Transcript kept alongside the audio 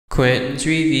Kwentin's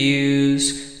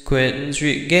Reviews,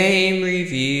 Game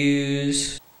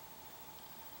Reviews.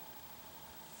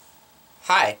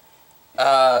 Hi,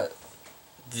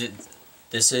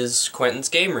 this is Kwentin's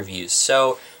Game Reviews.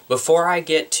 So before I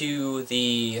get to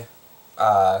the,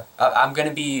 I'm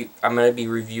gonna be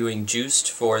reviewing Joust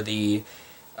for the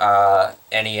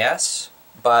NES.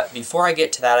 But before I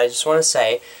get to that, I just want to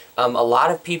say, a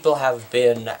lot of people have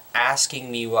been asking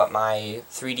me what my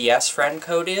 3DS friend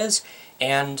code is,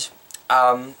 and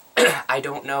I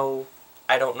don't know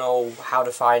how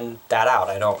to find that out.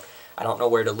 I don't know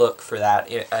where to look for that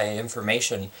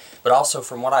information. But also,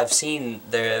 from what I've seen,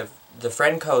 the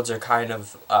friend codes are kind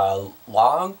of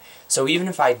long, so even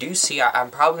if I do see, I'm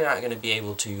probably not going to be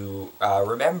able to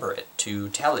remember it, to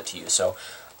tell it to you. So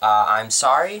I'm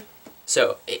sorry.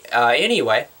 So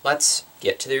anyway, let's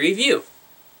get to the review.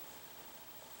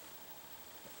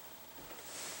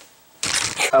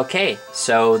 Okay,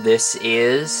 so this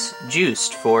is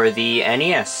Joust for the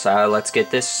NES. Let's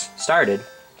get this started.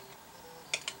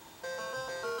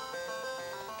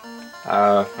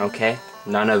 Okay.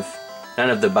 None of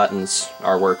the buttons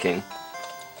are working.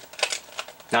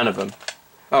 None of them.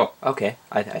 Oh, okay.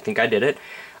 I think I did it.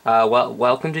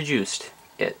 Welcome to Joust.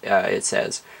 It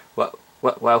says.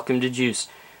 Welcome to Joust.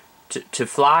 To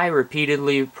fly,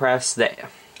 repeatedly press the.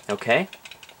 Okay.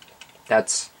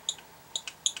 That's.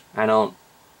 I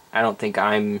don't think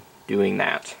I'm doing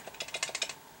that.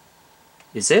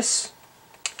 Is this?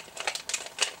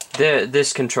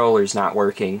 This controller's not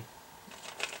working.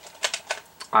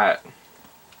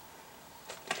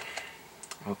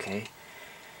 Okay.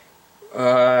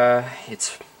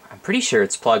 I'm pretty sure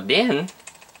it's plugged in.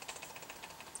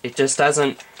 It just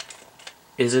doesn't.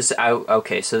 Is this out?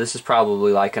 Okay, so this is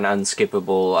probably like an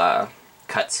unskippable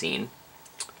cutscene.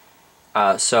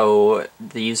 So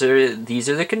these are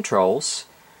the controls.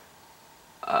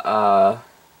 Of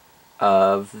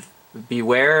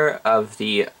beware of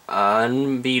the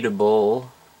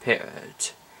unbeatable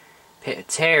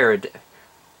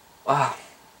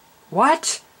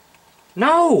what?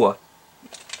 No!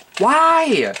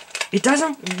 Why? It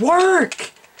doesn't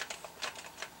work!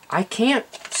 I can't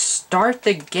start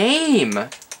the game!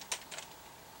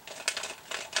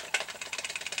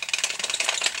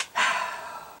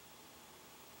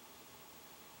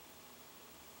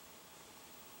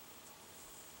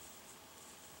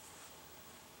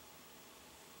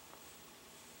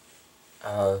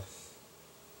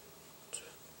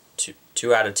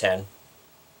 Two out of 10.